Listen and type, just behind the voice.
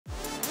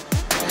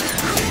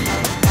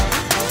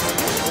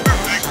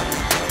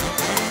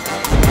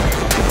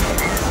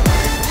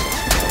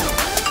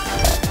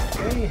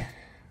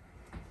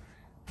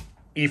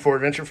E4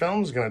 Adventure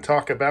Films is going to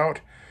talk about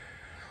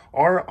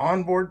our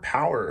onboard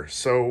power.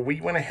 So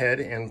we went ahead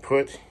and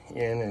put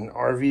in an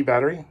RV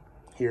battery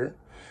here.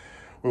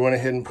 We went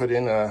ahead and put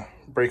in a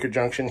breaker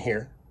junction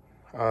here.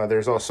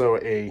 There's also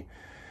a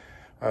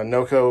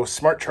Moto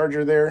smart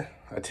charger there,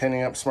 a 10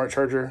 amp smart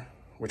charger,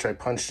 which I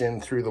punched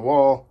in through the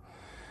wall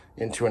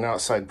into an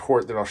outside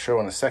port that I'll show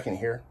in a second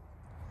here.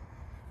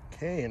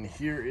 Okay, and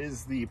here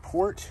is the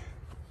port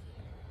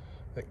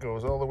that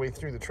goes all the way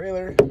through the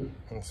trailer.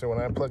 And so when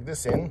I plug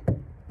this in,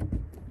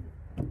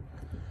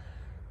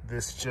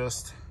 this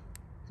just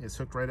is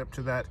hooked right up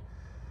to that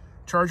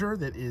charger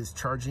that is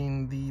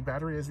charging the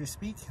battery as we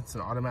speak. It's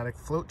an automatic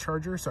float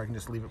charger, so I can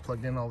just leave it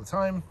plugged in all the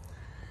time,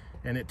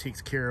 and it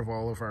takes care of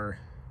all of our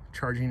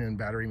charging and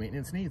battery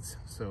maintenance needs.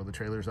 So the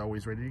trailer is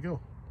always ready to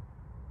go.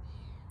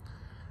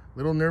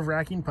 Little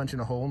nerve-wracking punching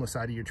a hole in the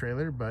side of your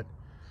trailer, but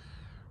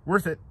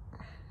worth it.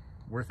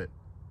 Worth it.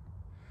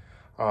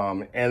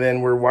 And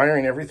then we're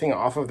wiring everything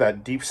off of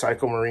that Deep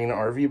Cycle Marine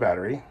RV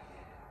battery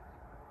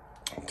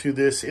to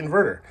this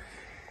inverter.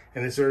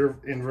 And this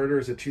inverter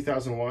is a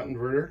 2000 watt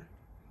inverter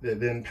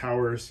that then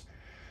powers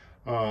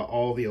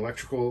all the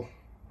electrical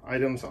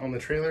items on the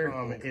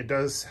trailer. It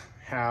does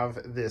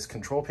have this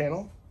control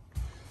panel,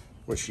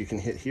 which you can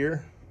hit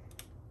here,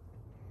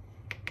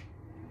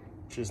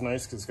 which is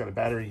nice because it's got a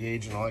battery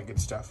gauge and all that good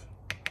stuff.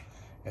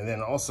 And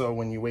then also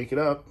when you wake it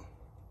up,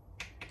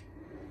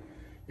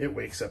 it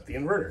wakes up the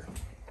inverter.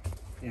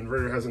 The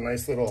inverter has a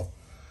nice little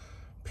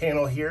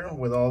panel here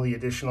with all the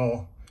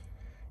additional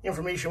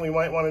information we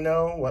might want to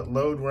know, what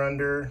load we're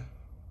under,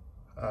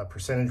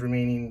 percentage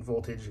remaining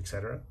voltage,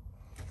 etc.,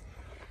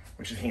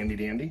 which is handy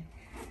dandy.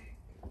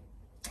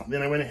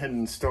 Then I went ahead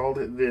and installed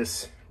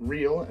this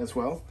reel as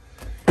well,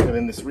 and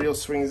then this reel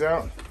swings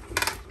out,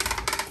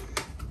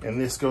 and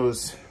this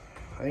goes,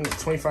 I think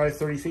it's 25,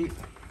 30 feet,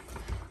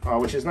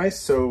 which is nice.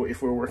 So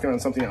if we're working on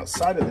something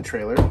outside of the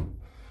trailer,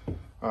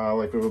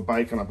 like we have a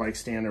bike on a bike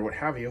stand or what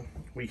have you,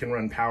 we can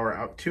run power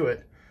out to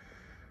it,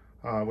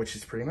 which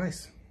is pretty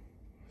nice.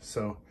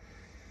 So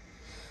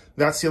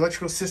that's the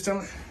electrical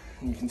system.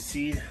 You can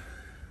see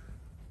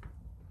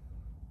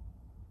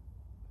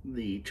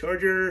the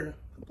charger,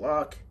 the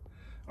block,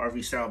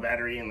 RV style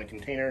battery in the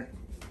container,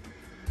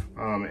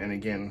 and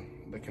again,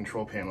 the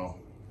control panel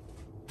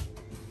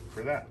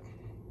for that.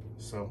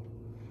 So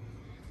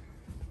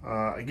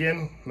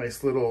again,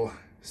 nice little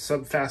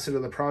sub facet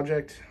of the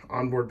project.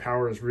 Onboard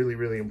power is really,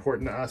 really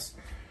important to us.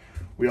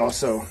 We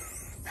also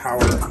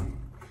power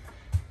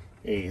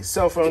a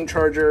cell phone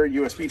charger,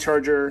 USB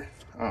charger.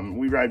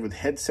 We ride with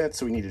headsets,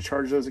 so we need to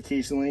charge those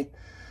occasionally.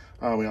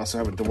 We also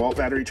have a DeWalt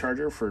battery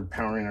charger for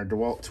powering our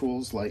DeWalt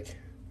tools, like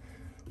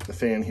the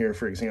fan here,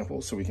 for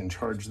example, so we can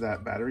charge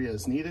that battery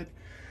as needed.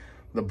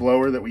 The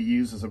blower that we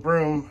use as a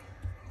broom,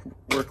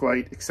 work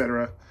light,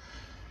 etc.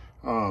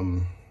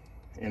 And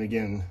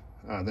again,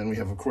 then we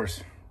have, of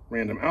course,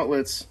 random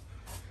outlets,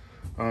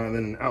 and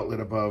then an outlet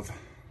above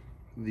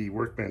the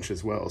workbench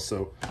as well.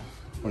 So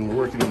when we're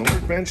working on the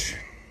workbench,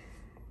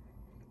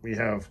 we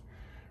have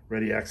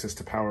ready access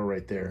to power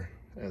right there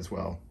as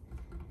well.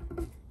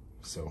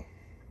 So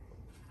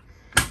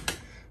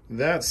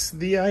that's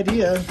the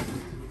idea.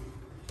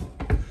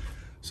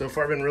 So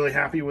far, I've been really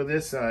happy with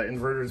this.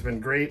 Inverter's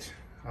been great.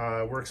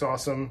 Works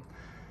awesome.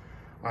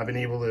 I've been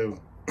able to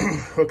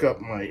hook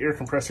up my air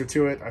compressor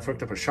to it. I've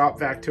hooked up a shop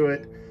vac to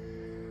it.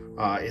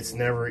 It's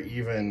never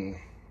even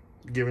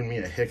given me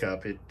a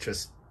hiccup. It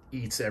just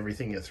eats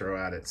everything you throw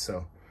at it.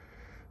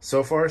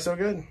 So far, so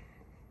good.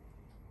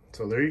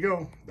 So there you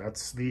go.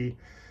 That's the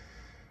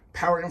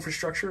power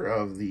infrastructure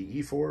of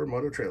the E4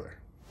 Moto trailer.